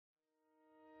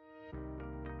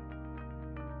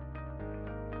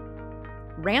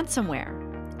ransomware,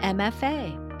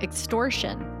 MFA,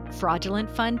 extortion, fraudulent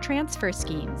fund transfer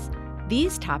schemes.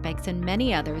 These topics and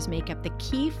many others make up the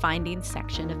key findings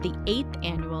section of the 8th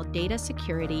Annual Data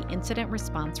Security Incident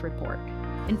Response Report,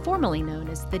 informally known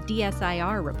as the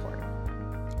DSIR Report.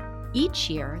 Each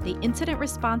year, the incident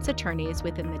response attorneys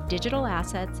within the Digital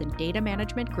Assets and Data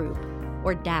Management Group,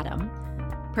 or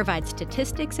DADM, provide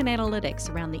statistics and analytics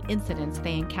around the incidents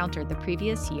they encountered the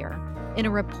previous year in a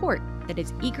report that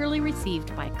is eagerly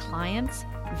received by clients,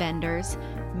 vendors,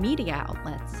 media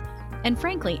outlets, and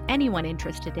frankly, anyone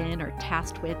interested in or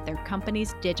tasked with their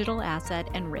company's digital asset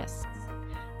and risks.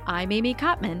 I'm Amy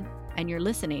Kottman, and you're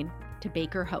listening to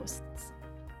Baker Hosts.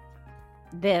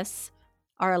 This,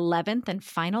 our 11th and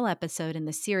final episode in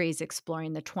the series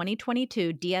exploring the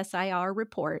 2022 DSIR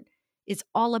report, is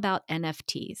all about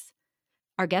NFTs.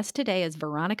 Our guest today is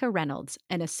Veronica Reynolds,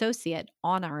 an associate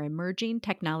on our emerging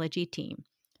technology team.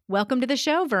 Welcome to the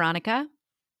show, Veronica.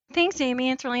 Thanks, Amy.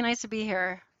 It's really nice to be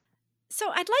here. So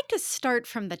I'd like to start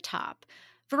from the top.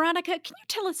 Veronica, can you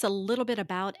tell us a little bit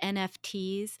about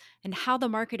NFTs and how the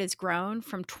market has grown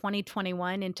from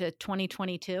 2021 into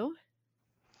 2022?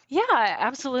 Yeah,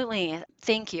 absolutely.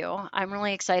 Thank you. I'm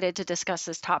really excited to discuss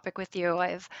this topic with you.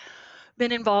 I've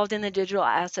been involved in the digital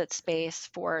asset space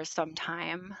for some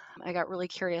time. I got really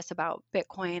curious about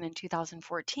Bitcoin in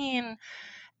 2014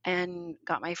 and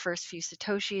got my first few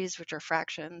Satoshis, which are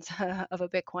fractions of a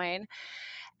Bitcoin.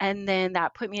 And then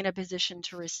that put me in a position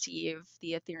to receive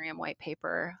the Ethereum white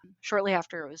paper shortly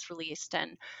after it was released.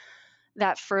 And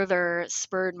that further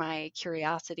spurred my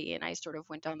curiosity, and I sort of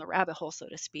went down the rabbit hole, so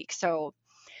to speak. So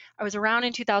I was around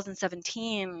in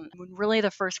 2017 when really the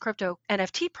first crypto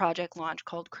NFT project launched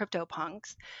called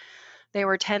CryptoPunks. They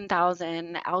were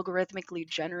 10,000 algorithmically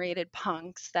generated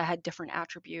punks that had different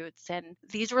attributes, and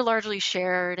these were largely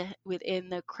shared within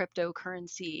the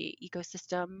cryptocurrency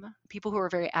ecosystem, people who were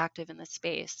very active in the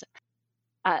space.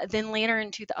 Then later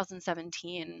in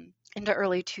 2017 into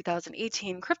early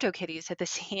 2018, CryptoKitties hit the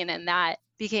scene, and that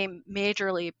became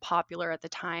majorly popular at the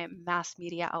time. Mass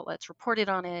media outlets reported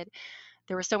on it.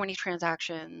 There were so many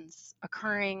transactions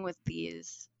occurring with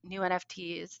these new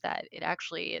NFTs that it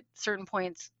actually, at certain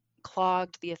points,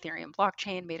 clogged the Ethereum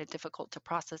blockchain, made it difficult to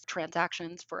process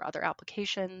transactions for other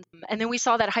applications. And then we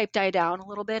saw that hype die down a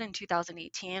little bit in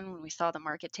 2018 when we saw the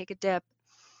market take a dip.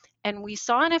 And we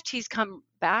saw NFTs come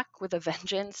back with a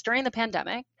vengeance during the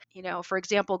pandemic. For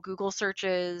example, Google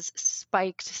searches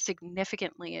spiked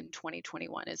significantly in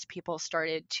 2021 as people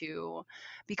started to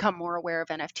become more aware of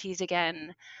NFTs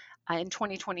again. In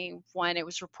 2021, it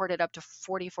was reported up to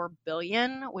 44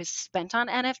 billion was spent on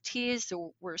NFTs.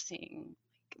 So we're seeing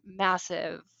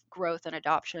massive growth and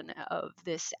adoption of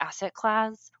this asset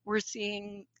class. We're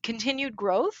seeing continued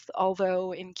growth,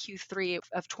 although in Q3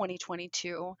 of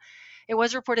 2022, it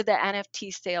was reported that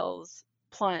NFT sales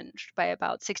plunged by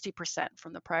about 60%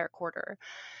 from the prior quarter.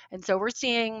 And so we're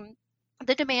seeing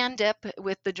the demand dip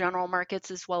with the general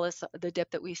markets as well as the dip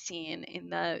that we've seen in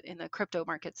the crypto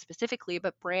market specifically,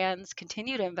 but brands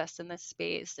continue to invest in this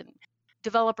space and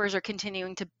developers are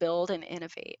continuing to build and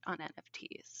innovate on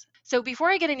NFTs. So before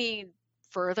I get any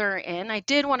further in, I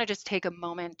did want to just take a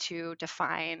moment to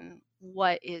define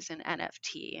what is an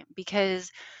NFT,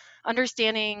 because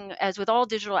understanding, as with all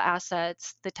digital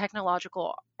assets, the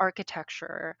technological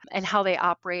architecture and how they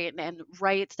operate and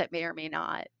rights that may or may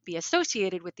not be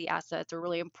associated with the assets are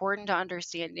really important to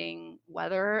understanding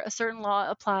whether a certain law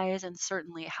applies and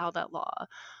certainly how that law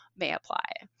may apply.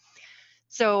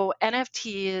 So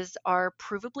NFTs are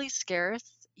provably scarce,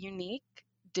 unique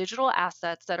digital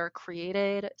assets that are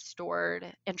created, stored,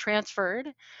 and transferred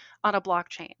on a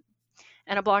blockchain.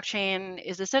 And a blockchain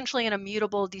is essentially an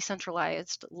immutable,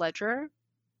 decentralized ledger.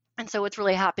 And so what's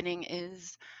really happening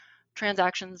is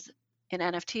transactions in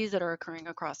NFTs that are occurring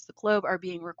across the globe are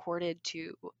being recorded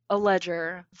to a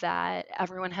ledger that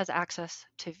everyone has access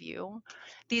to view.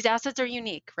 These assets are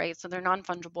unique, right? So they're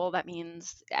non-fungible. That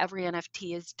means every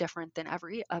NFT is different than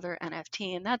every other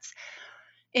NFT. And that's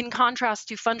in contrast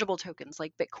to fungible tokens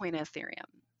like Bitcoin and Ethereum.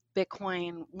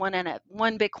 Bitcoin, one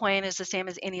Bitcoin is the same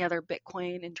as any other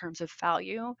Bitcoin in terms of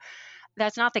value.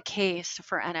 That's not the case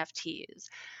for NFTs,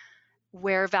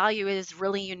 where value is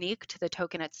really unique to the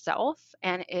token itself,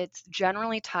 and it's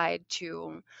generally tied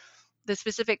to the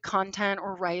specific content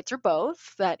or rights or both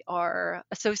that are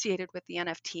associated with the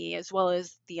NFT, as well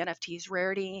as the NFT's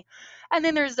rarity. And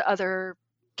then there's other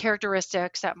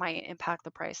characteristics that might impact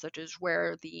the price, such as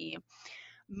where the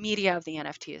media of the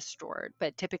NFT is stored,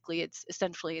 but typically it's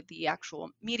essentially the actual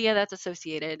media that's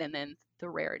associated and then the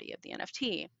rarity of the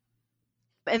NFT.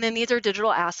 And then these are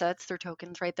digital assets, they're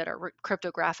tokens, right, that are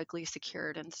cryptographically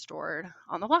secured and stored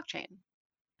on the blockchain.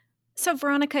 So,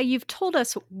 Veronica, you've told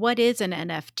us what is an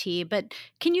NFT, but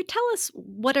can you tell us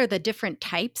what are the different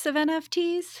types of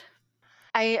NFTs?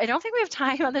 I don't think we have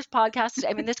time on this podcast.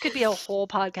 I mean, this could be a whole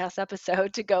podcast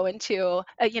episode to go into,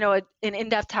 an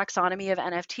in-depth taxonomy of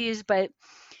NFTs. But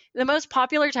the most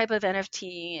popular type of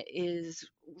NFT is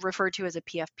referred to as a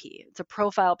PFP. It's a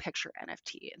profile picture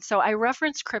NFT. And so I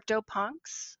referenced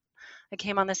CryptoPunks that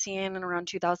came on the scene in around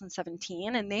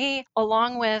 2017. And they,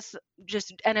 along with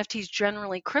just NFTs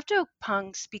generally,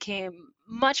 CryptoPunks became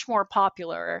much more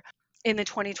popular in the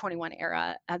 2021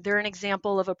 era. They're an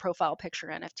example of a profile picture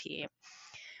NFT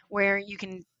where you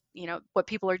can, what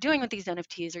people are doing with these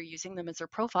NFTs are using them as their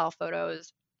profile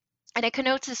photos. And it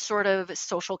connotes a sort of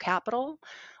social capital.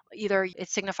 Either it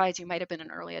signifies you might have been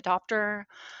an early adopter,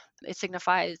 it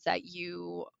signifies that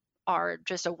you are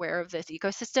just aware of this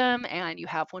ecosystem and you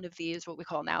have one of these, what we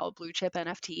call now a blue chip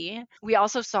NFT. We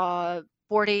also saw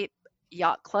Bored Ape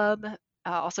Yacht Club,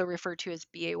 also referred to as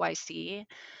BAYC.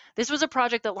 This was a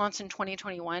project that launched in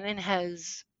 2021 and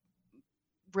has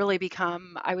really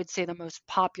become, I would say, the most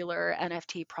popular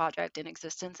NFT project in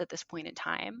existence at this point in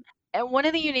time. And one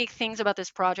of the unique things about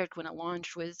this project when it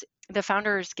launched was the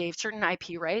founders gave certain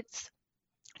IP rights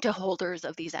to holders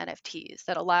of these NFTs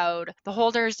that allowed the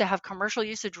holders to have commercial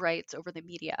usage rights over the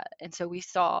media. And so we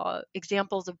saw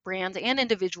examples of brands and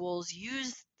individuals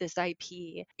use this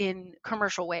IP in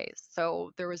commercial ways.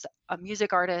 So there was a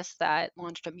music artist that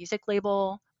launched a music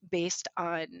label based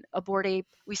on a Bored Ape.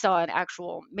 We saw an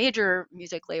actual major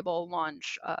music label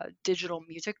launch a digital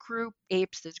music group,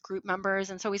 apes as group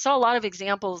members. And so we saw a lot of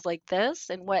examples like this.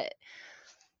 And what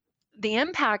the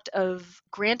impact of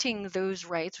granting those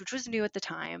rights, which was new at the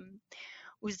time,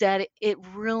 was that it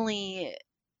really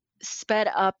sped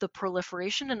up the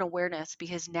proliferation and awareness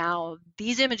because now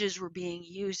these images were being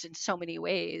used in so many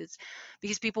ways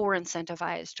because people were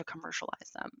incentivized to commercialize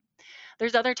them.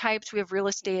 There's other types. We have real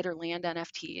estate or land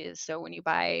NFTs. So when you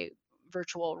buy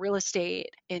virtual real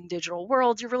estate in digital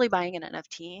worlds, you're really buying an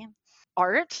NFT.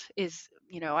 Art is,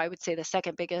 I would say the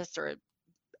second biggest or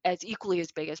as equally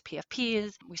as big as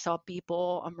PFPs. We saw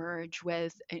Beeple emerge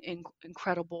with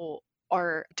incredible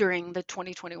art during the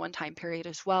 2021 time period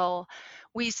as well.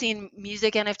 We've seen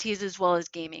music NFTs as well as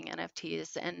gaming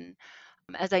NFTs. And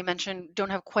as I mentioned, don't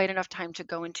have quite enough time to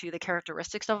go into the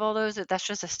characteristics of all those. That's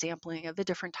just a sampling of the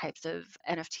different types of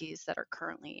NFTs that are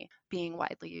currently being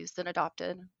widely used and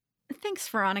adopted. Thanks,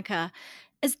 Veronica.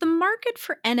 As the market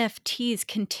for NFTs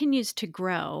continues to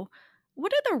grow,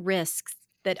 what are the risks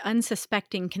that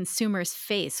unsuspecting consumers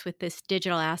face with this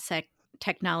digital asset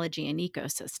technology and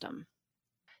ecosystem?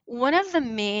 One of the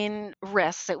main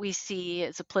risks that we see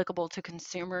is applicable to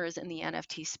consumers in the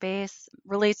NFT space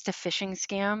relates to phishing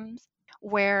scams,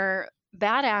 where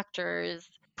bad actors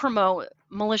promote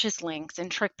malicious links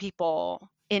and trick people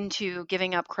into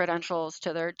giving up credentials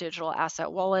to their digital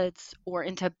asset wallets or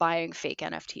into buying fake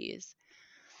NFTs.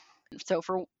 So,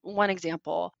 for one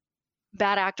example,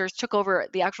 bad actors took over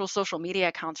the actual social media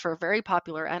accounts for a very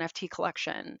popular NFT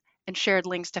collection and shared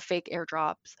links to fake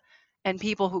airdrops. And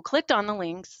people who clicked on the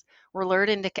links were lured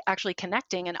into actually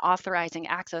connecting and authorizing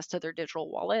access to their digital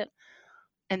wallet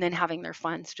and then having their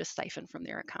funds just siphoned from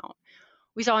their account.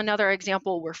 We saw another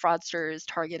example where fraudsters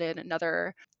targeted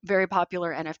another very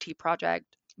popular NFT project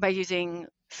by using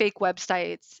fake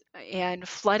websites and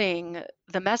flooding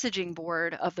the messaging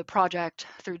board of the project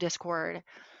through Discord,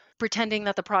 pretending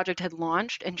that the project had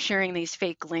launched and sharing these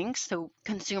fake links so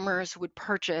consumers would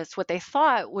purchase what they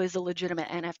thought was a legitimate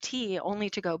NFT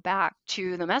only to go back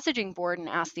to the messaging board and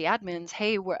ask the admins,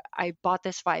 hey, I bought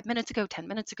this 5 minutes ago, 10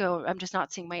 minutes ago, I'm just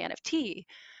not seeing my NFT.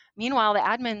 Meanwhile, the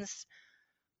admins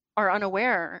are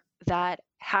unaware that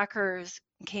hackers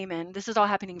came in. This is all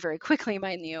happening very quickly,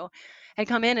 mind you, and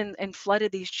come in and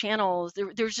flooded these channels.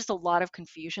 There was just a lot of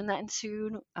confusion that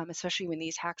ensued, especially when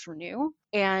these hacks were new.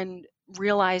 And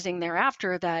realizing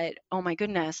thereafter that, oh my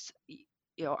goodness,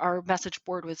 our message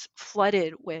board was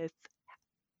flooded with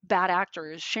bad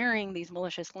actors sharing these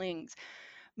malicious links.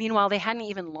 Meanwhile, they hadn't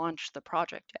even launched the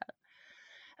project yet.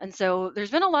 And so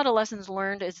there's been a lot of lessons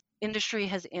learned as industry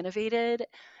has innovated.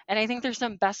 And I think there's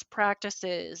some best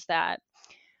practices that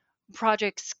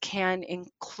projects can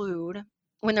include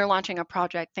when they're launching a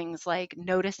project, things like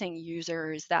noticing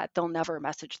users that they'll never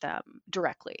message them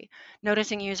directly,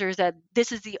 noticing users that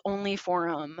this is the only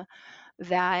forum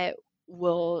that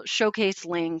will showcase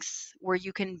links where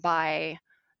you can buy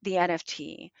the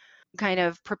NFT, kind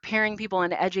of preparing people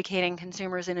and educating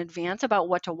consumers in advance about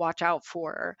what to watch out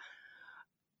for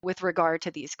with regard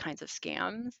to these kinds of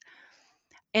scams.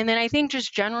 And then I think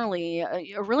just generally,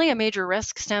 a major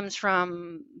risk stems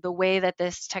from the way that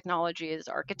this technology is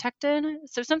architected.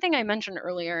 So something I mentioned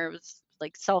earlier was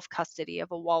like self-custody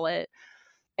of a wallet.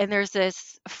 And there's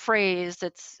this phrase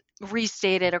that's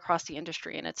restated across the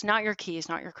industry, and it's not your keys,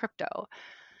 not your crypto.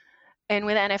 And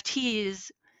with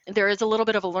NFTs, there is a little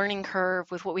bit of a learning curve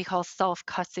with what we call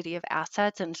self-custody of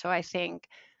assets. And so I think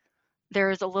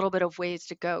there's a little bit of ways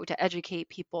to go to educate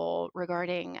people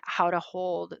regarding how to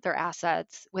hold their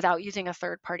assets without using a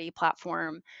third-party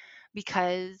platform,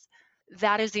 because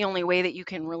that is the only way that you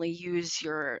can really use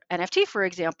your NFT, for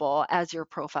example, as your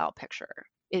profile picture,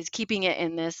 is keeping it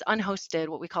in this unhosted,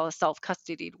 what we call a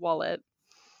self-custodied wallet.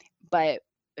 But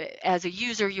as a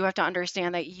user, you have to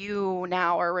understand that you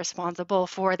now are responsible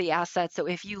for the assets. So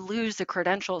if you lose the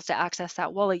credentials to access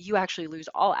that wallet, you actually lose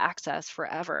all access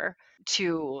forever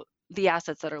to the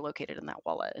assets that are located in that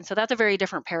wallet. And so that's a very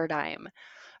different paradigm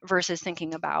versus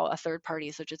thinking about a third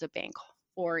party, such as a bank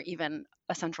or even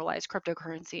a centralized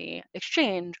cryptocurrency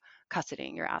exchange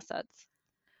custodying your assets.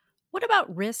 What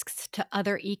about risks to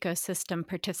other ecosystem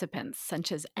participants, such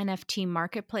as NFT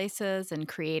marketplaces and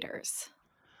creators?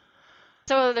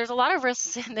 So there's a lot of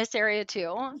risks in this area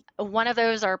too. One of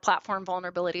those are platform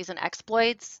vulnerabilities and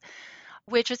exploits,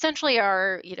 which essentially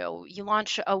are, you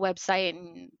launch a website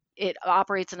and it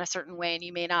operates in a certain way and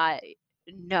you may not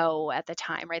know at the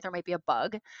time, right? There might be a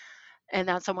bug, and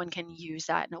that someone can use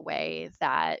that in a way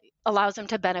that allows them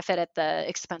to benefit at the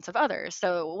expense of others.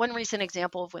 So one recent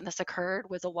example of when this occurred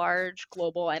was a large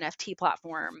global NFT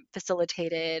platform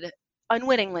facilitated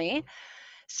unwittingly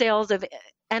sales of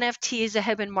NFTs that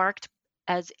had been marked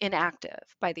as inactive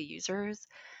by the users.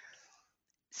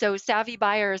 So savvy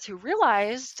buyers who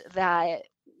realized that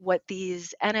what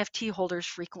these NFT holders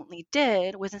frequently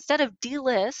did was, instead of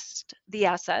delist the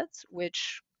assets,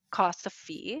 which costs a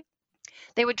fee,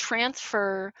 they would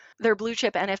transfer their blue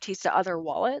chip NFTs to other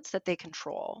wallets that they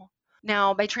control.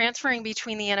 Now, by transferring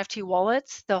between the NFT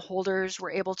wallets, the holders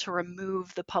were able to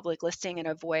remove the public listing and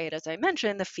avoid, as I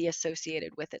mentioned, the fee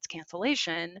associated with its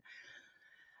cancellation.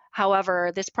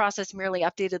 However, this process merely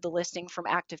updated the listing from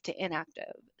active to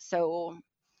inactive. So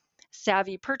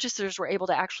savvy purchasers were able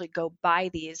to actually go buy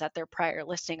these at their prior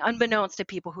listing, unbeknownst to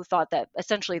people who thought that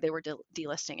essentially they were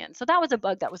delisting it. So that was a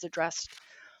bug that was addressed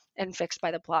and fixed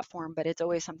by the platform, but it's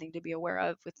always something to be aware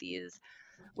of with these,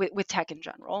 with tech in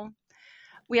general.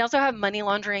 We also have money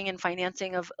laundering and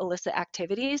financing of illicit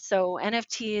activities. So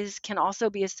NFTs can also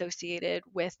be associated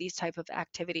with these type of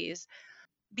activities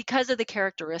because of the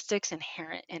characteristics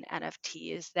inherent in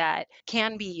NFTs that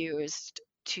can be used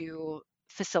to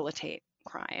facilitate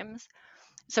crimes.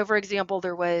 So, for example,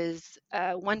 there was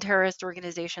one terrorist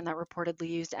organization that reportedly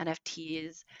used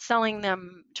NFTs, selling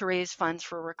them to raise funds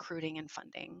for recruiting and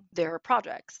funding their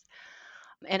projects.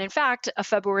 And in fact, a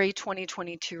February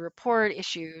 2022 report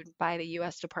issued by the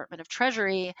US Department of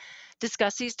Treasury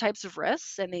discussed these types of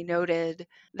risks, and they noted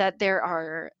that there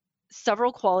are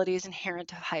several qualities inherent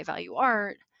to high value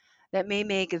art that may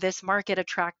make this market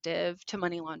attractive to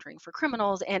money laundering for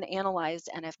criminals, and analyzed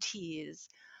NFTs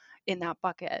in that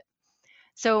bucket.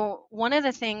 So one of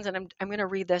the things, and I'm going to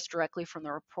read this directly from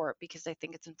the report because I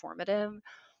think it's informative.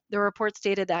 The report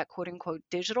stated that, quote unquote,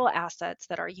 digital assets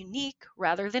that are unique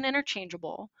rather than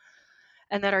interchangeable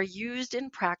and that are used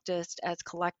and practiced as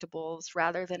collectibles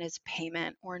rather than as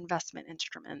payment or investment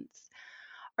instruments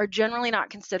are generally not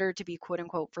considered to be, quote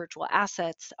unquote, virtual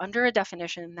assets under a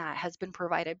definition that has been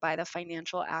provided by the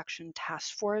Financial Action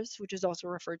Task Force, which is also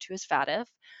referred to as FATF,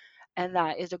 and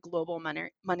that is a global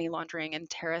money laundering and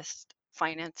terrorist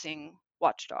financing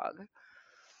watchdog.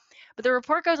 But the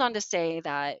report goes on to say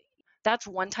that that's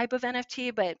one type of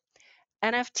NFT, but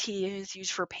NFTs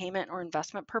used for payment or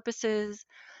investment purposes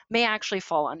may actually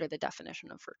fall under the definition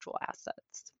of virtual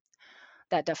assets,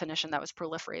 that definition that was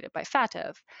proliferated by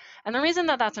FATF. And the reason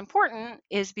that that's important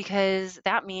is because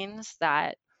that means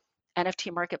that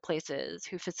NFT marketplaces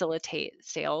who facilitate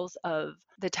sales of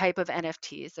the type of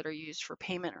NFTs that are used for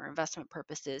payment or investment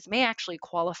purposes may actually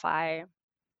qualify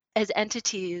as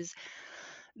entities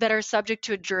that are subject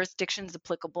to a jurisdiction's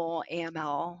applicable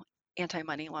AML,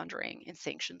 anti-money laundering, and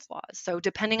sanctions laws. So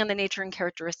depending on the nature and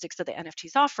characteristics of the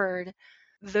NFTs offered,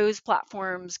 those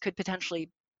platforms could potentially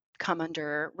come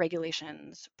under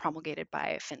regulations promulgated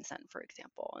by FinCEN, for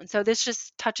example. And so this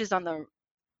just touches on the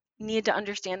need to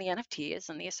understand the NFTs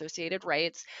and the associated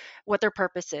rights, what their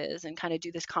purpose is, and kind of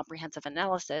do this comprehensive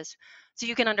analysis so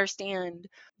you can understand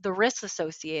the risks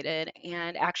associated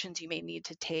and actions you may need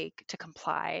to take to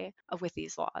comply with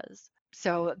these laws.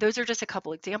 So those are just a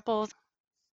couple examples.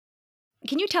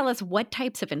 Can you tell us what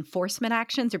types of enforcement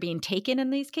actions are being taken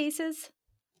in these cases?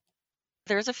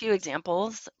 There's a few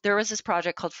examples. There was this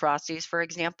project called Frosties, for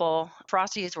example.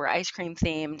 Frosties were ice cream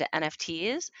themed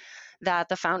NFTs that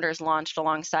the founders launched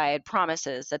alongside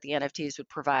promises that the NFTs would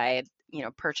provide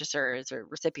purchasers or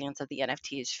recipients of the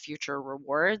NFT's future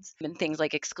rewards and things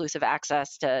like exclusive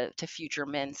access to future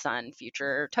mints on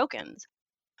future tokens.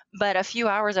 But a few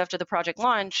hours after the project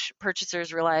launch,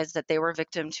 purchasers realized that they were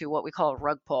victim to what we call a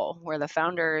rug pull, where the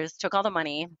founders took all the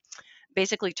money,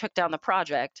 basically took down the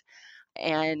project,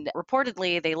 and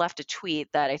reportedly they left a tweet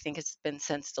that I think has been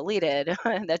since deleted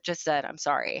that just said, "I'm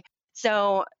sorry."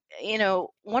 So,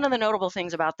 one of the notable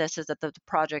things about this is that the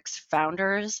project's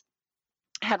founders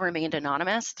had remained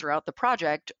anonymous throughout the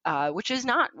project, which is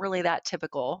not really that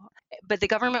typical. But the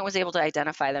government was able to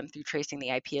identify them through tracing the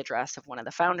IP address of one of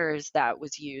the founders that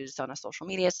was used on a social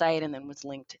media site and then was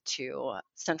linked to a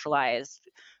centralized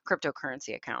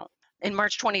cryptocurrency account. In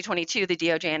March 2022, the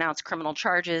DOJ announced criminal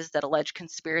charges that allege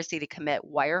conspiracy to commit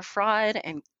wire fraud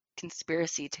and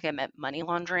conspiracy to commit money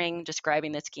laundering,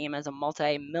 describing the scheme as a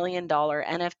multi-million-dollar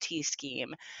NFT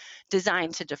scheme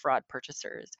designed to defraud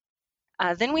purchasers.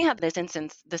 Then we have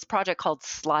this project called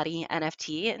Slotty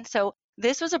NFT. And so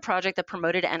this was a project that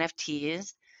promoted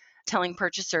NFTs, telling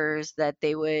purchasers that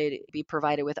they would be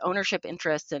provided with ownership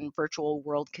interests in virtual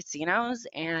world casinos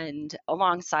and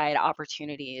alongside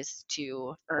opportunities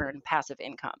to earn passive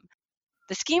income.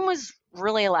 The scheme was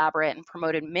really elaborate and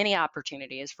promoted many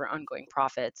opportunities for ongoing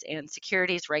profits, and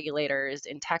securities regulators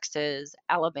in Texas,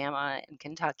 Alabama, and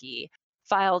Kentucky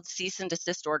filed cease and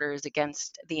desist orders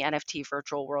against the NFT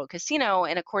virtual world casino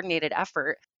in a coordinated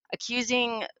effort,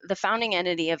 accusing the founding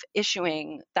entity of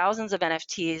issuing thousands of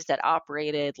NFTs that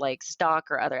operated like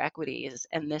stock or other equities,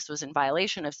 and this was in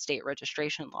violation of state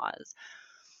registration laws.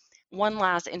 One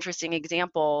last interesting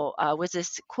example was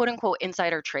this quote unquote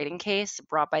insider trading case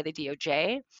brought by the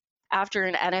DOJ after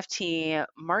an NFT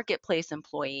marketplace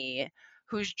employee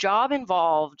whose job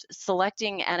involved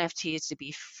selecting NFTs to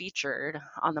be featured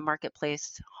on the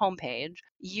marketplace homepage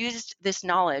used this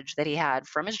knowledge that he had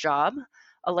from his job,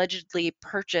 allegedly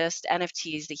purchased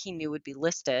NFTs that he knew would be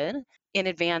listed in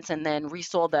advance and then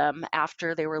resold them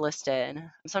after they were listed,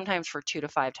 sometimes for 2 to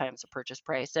 5 times the purchase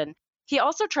price. And he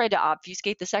also tried to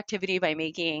obfuscate this activity by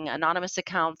making anonymous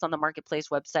accounts on the marketplace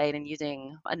website and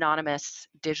using anonymous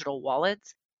digital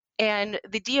wallets. And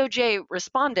the DOJ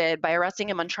responded by arresting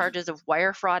him on charges of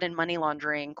wire fraud and money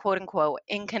laundering, quote unquote,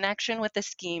 in connection with the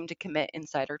scheme to commit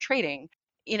insider trading.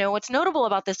 What's notable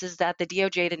about this is that the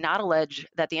DOJ did not allege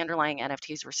that the underlying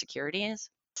NFTs were securities.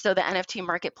 So the NFT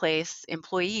marketplace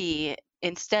employee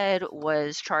instead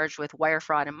was charged with wire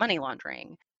fraud and money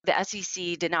laundering. The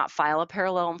SEC did not file a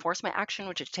parallel enforcement action,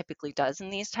 which it typically does in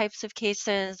these types of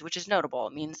cases, which is notable.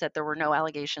 It means that there were no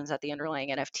allegations that the underlying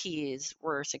NFTs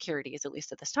were securities, at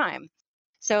least at this time.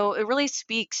 So it really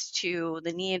speaks to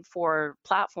the need for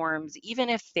platforms, even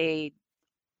if they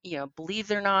believe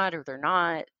they're not or they're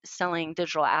not selling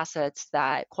digital assets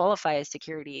that qualify as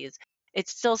securities, it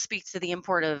still speaks to the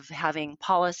import of having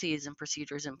policies and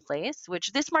procedures in place,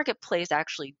 which this marketplace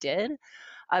actually did.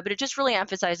 But it just really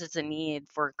emphasizes the need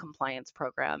for compliance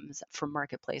programs from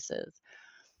marketplaces.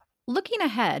 Looking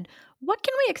ahead, what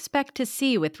can we expect to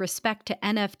see with respect to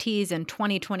NFTs in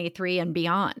 2023 and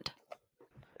beyond?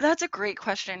 That's a great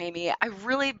question, Amy. I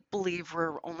really believe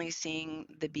we're only seeing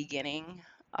the beginning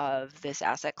of this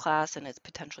asset class and its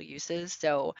potential uses.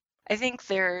 So I think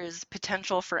there's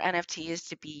potential for NFTs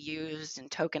to be used in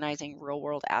tokenizing real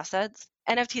world assets.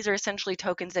 NFTs are essentially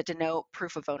tokens that denote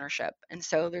proof of ownership. And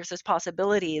so there's this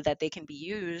possibility that they can be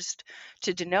used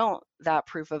to denote that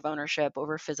proof of ownership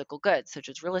over physical goods, such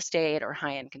as real estate or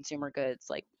high end consumer goods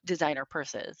like designer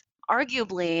purses.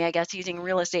 Arguably, I guess using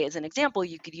real estate as an example,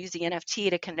 you could use the NFT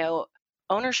to connote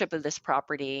ownership of this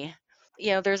property.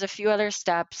 There's a few other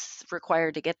steps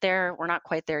required to get there. We're not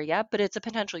quite there yet, but it's a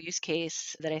potential use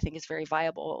case that I think is very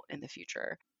viable in the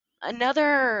future.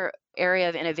 Another area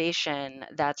of innovation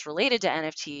that's related to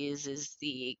NFTs is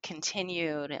the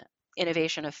continued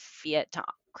innovation of fiat to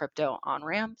crypto on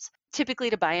ramps.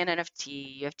 Typically, to buy an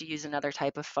NFT, you have to use another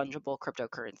type of fungible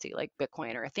cryptocurrency like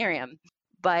Bitcoin or Ethereum.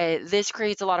 But this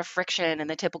creates a lot of friction in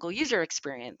the typical user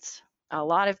experience. A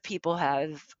lot of people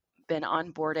have been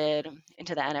onboarded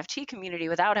into the NFT community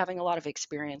without having a lot of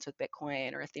experience with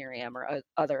Bitcoin or Ethereum or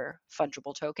other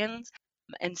fungible tokens.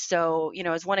 And so,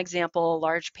 as one example, a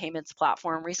large payments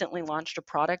platform recently launched a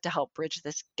product to help bridge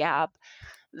this gap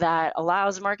that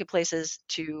allows marketplaces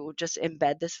to just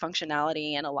embed this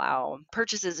functionality and allow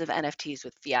purchases of NFTs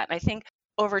with fiat. And I think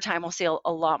over time, we'll see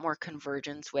a lot more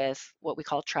convergence with what we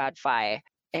call TradFi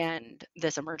and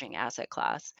this emerging asset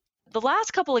class. The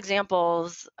last couple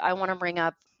examples I want to bring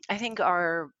up, I think,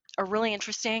 are really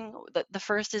interesting. The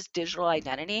first is digital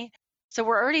identity. So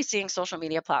we're already seeing social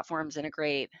media platforms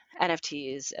integrate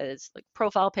NFTs as like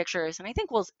profile pictures, and I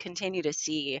think we'll continue to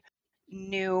see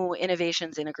new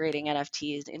innovations integrating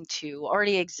NFTs into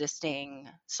already existing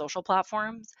social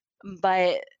platforms.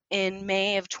 But in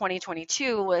May of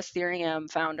 2022,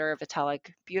 Ethereum founder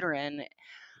Vitalik Buterin,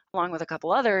 along with a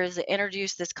couple others,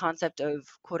 introduced this concept of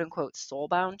quote unquote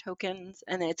soulbound tokens.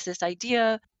 And it's this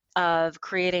idea of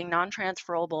creating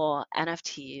non-transferable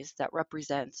NFTs that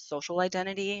represent social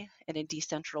identity in a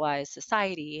decentralized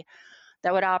society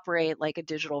that would operate like a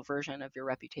digital version of your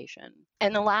reputation.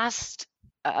 And the last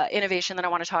innovation that I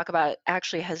want to talk about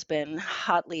actually has been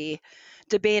hotly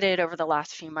debated over the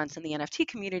last few months in the NFT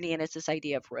community, and it's this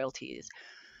idea of royalties.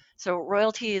 So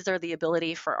royalties are the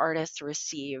ability for artists to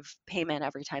receive payment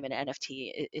every time an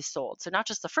NFT is sold. So not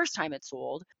just the first time it's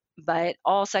sold, but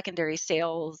all secondary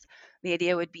sales. The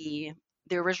idea would be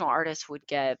the original artist would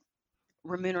get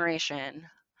remuneration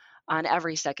on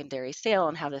every secondary sale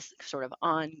and have this sort of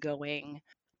ongoing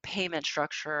payment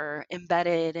structure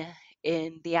embedded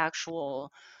in the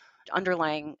actual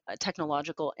underlying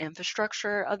technological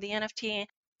infrastructure of the NFT.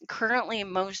 Currently,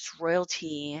 most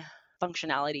royalty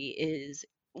functionality is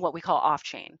what we call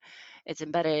off-chain. It's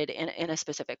embedded in a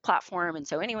specific platform. And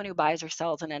so anyone who buys or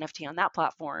sells an NFT on that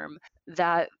platform,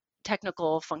 that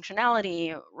technical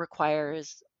functionality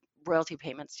requires royalty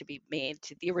payments to be made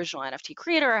to the original NFT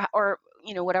creator or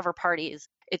whatever parties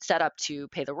it's set up to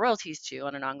pay the royalties to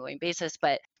on an ongoing basis.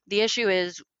 But the issue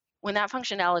is when that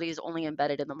functionality is only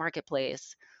embedded in the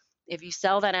marketplace, if you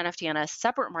sell that NFT on a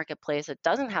separate marketplace that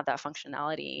doesn't have that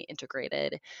functionality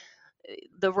integrated,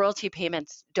 the royalty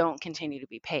payments don't continue to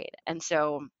be paid. And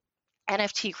so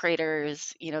NFT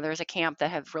creators, there's a camp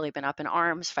that have really been up in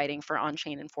arms fighting for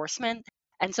on-chain enforcement.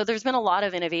 And so there's been a lot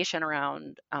of innovation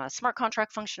around smart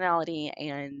contract functionality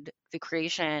and the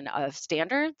creation of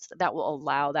standards that will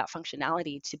allow that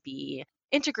functionality to be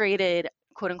integrated,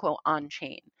 quote unquote,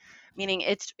 on-chain, meaning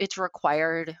it's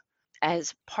required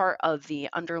as part of the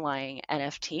underlying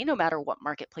NFT, no matter what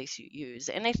marketplace you use.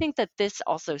 And I think that this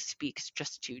also speaks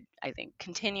just to, I think,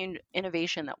 continued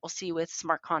innovation that we'll see with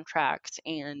smart contracts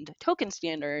and token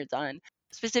standards on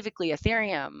specifically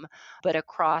Ethereum, but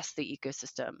across the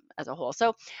ecosystem as a whole.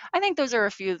 So I think those are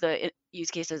a few of the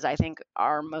use cases I think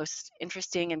are most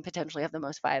interesting and potentially have the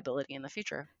most viability in the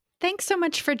future. Thanks so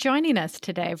much for joining us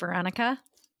today, Veronica.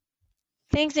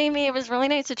 Thanks, Amy. It was really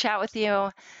nice to chat with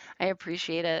you. I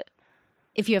appreciate it.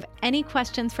 If you have any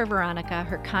questions for Veronica,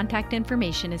 her contact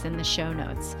information is in the show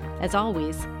notes. As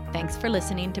always, thanks for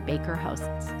listening to Baker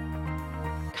Hosts.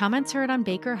 Comments heard on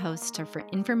Baker Hosts are for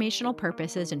informational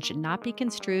purposes and should not be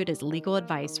construed as legal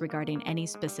advice regarding any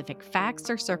specific facts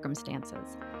or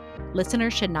circumstances.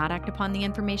 Listeners should not act upon the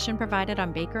information provided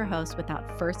on Baker Hosts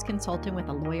without first consulting with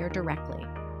a lawyer directly.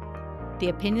 The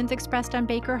opinions expressed on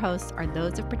Baker Hosts are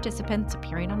those of participants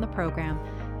appearing on the program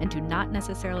and do not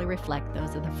necessarily reflect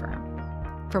those of the firm.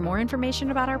 For more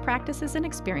information about our practices and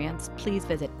experience, please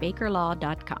visit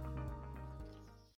bakerlaw.com.